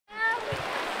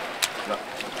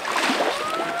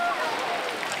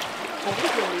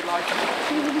Yeah,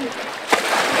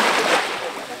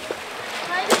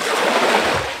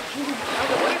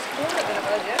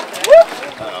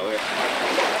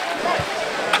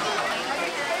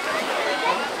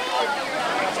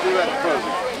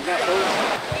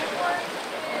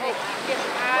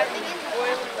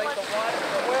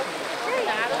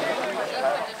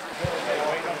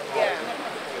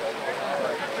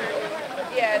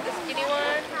 the skinny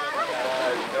one?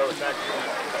 No, it's actually.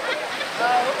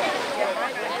 Oh, okay.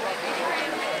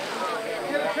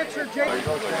 Get a picture, Jake. I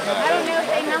don't know if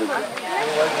they number.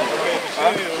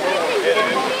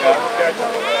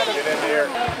 Get in there.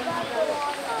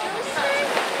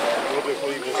 We'll just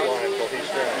leave this line until he's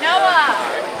finished. Noah!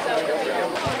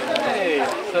 Hey,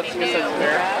 that's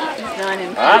there.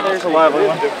 Ah, there's a lively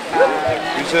one.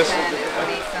 Who's this?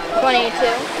 22.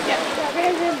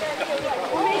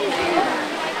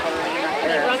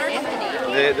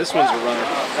 This one's a runner.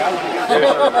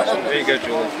 There you go,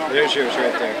 Julie. There's yours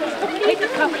right there.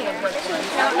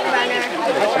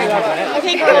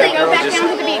 Okay, Julie, go back down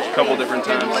to the beach. A couple different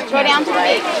times. Go down to the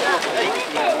beach.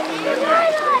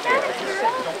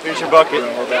 Here's your bucket.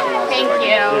 Thank you.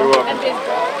 You're welcome.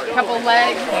 Couple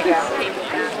legs.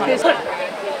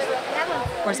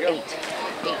 Where's 8? 8.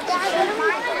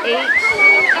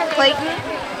 Clayton.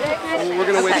 We're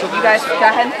going to wait Okay, till you guys go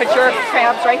ahead and put your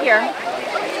crabs right here.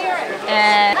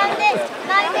 And okay,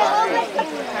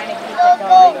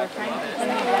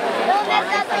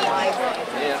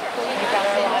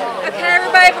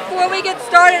 everybody, before we get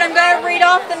started, I'm going to read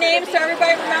off the names so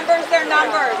everybody remembers their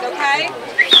numbers, okay?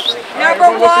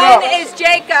 Number 1 is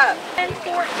Jacob. 14, Jacob.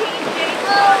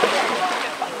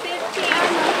 15,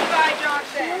 Levi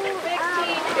Johnson.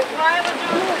 16 is Ryla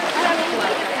Johnson.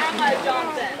 17 is Emma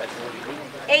Johnson.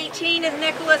 18 is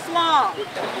Nicholas Long.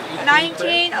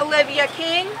 19, Olivia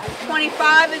King.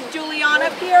 25 is Juliana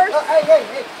Pierce.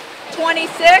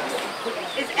 26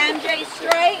 is MJ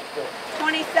Straight.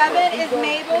 27 is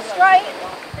Mabel Straight.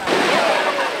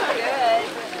 Good.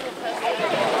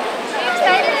 Are you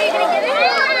excited? Are you going to get it?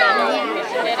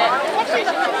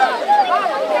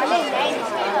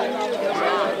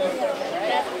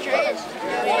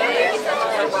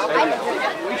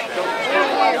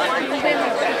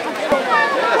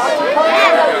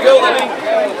 Go,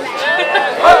 Libby.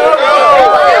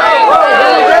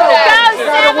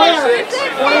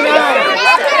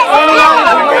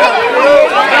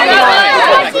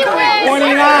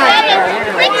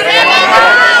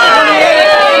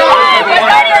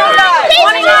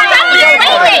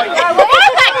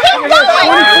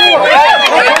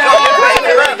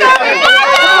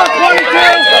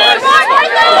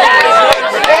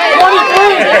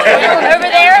 Over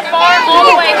there, far, all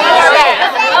the way, far back.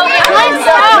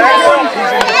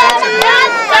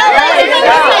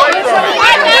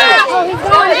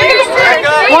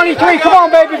 23, come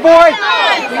on, baby boy.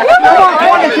 Come on,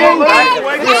 22. Back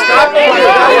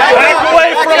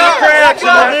away from the cracks in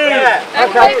the news.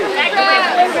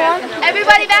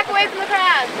 Everybody back away from the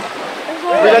crowd.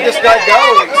 We let this guy go.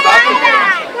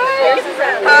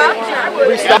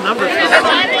 We stop numbers.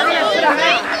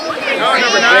 No,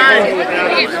 number 9.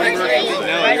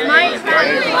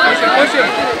 Push him.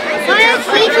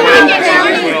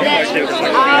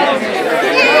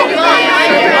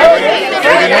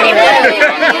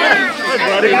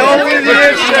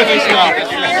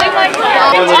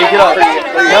 Get up.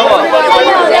 Noah.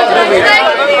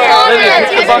 Olivia, pick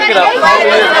the bucket up.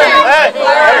 Hey,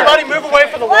 everybody move away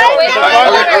from the wall.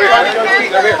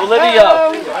 Olivia.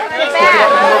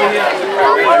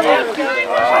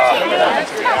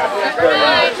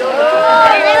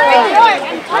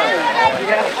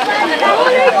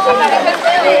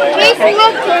 Jason,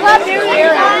 look, come up here.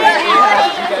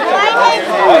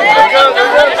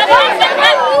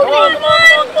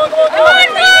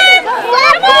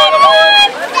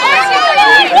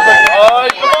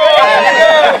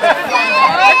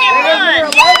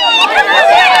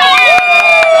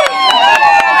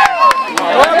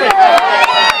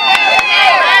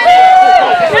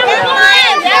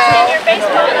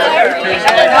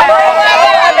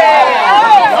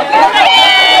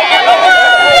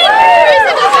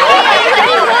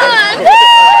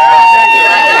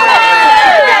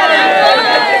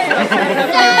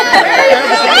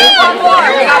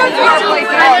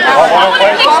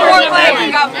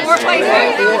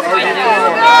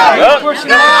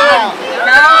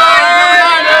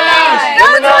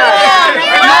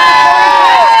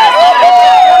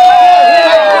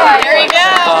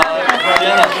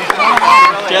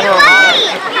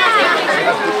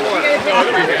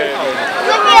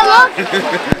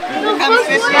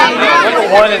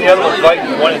 One and the other one's like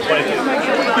 1 and 22. All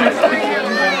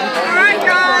right,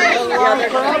 guys.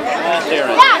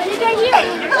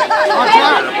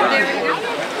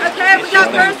 Okay, we got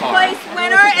first place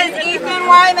winner is Ethan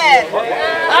Wyman. It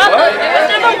was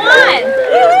number 1.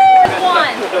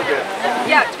 One.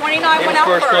 Yeah, 29 went out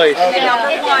First first. place. And number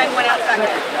 1 went out second.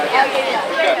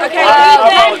 Okay,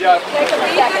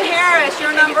 Ethan Harris, your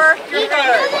number, your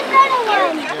third. Good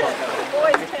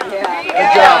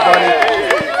job, buddy.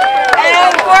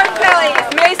 And fourth place,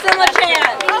 Mason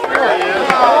LaChance.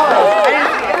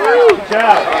 Good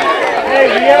job. Hey,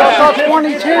 we have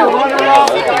 22. Runner up.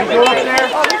 You go up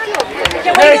there.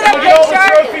 Can we Hey, get a can we get all the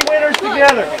picture? trophy winners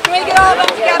together? Can we get all of them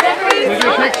together, please? Can we get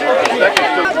a picture?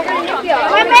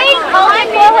 My maiden,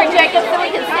 hold forward, Jacob, so we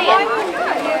can see it.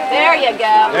 There you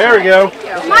go. There we go.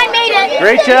 My maiden.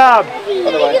 Great job. Can you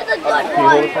hold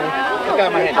it for me? I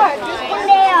got my hand. Just one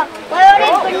day up. Why don't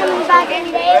I bring them back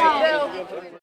in there?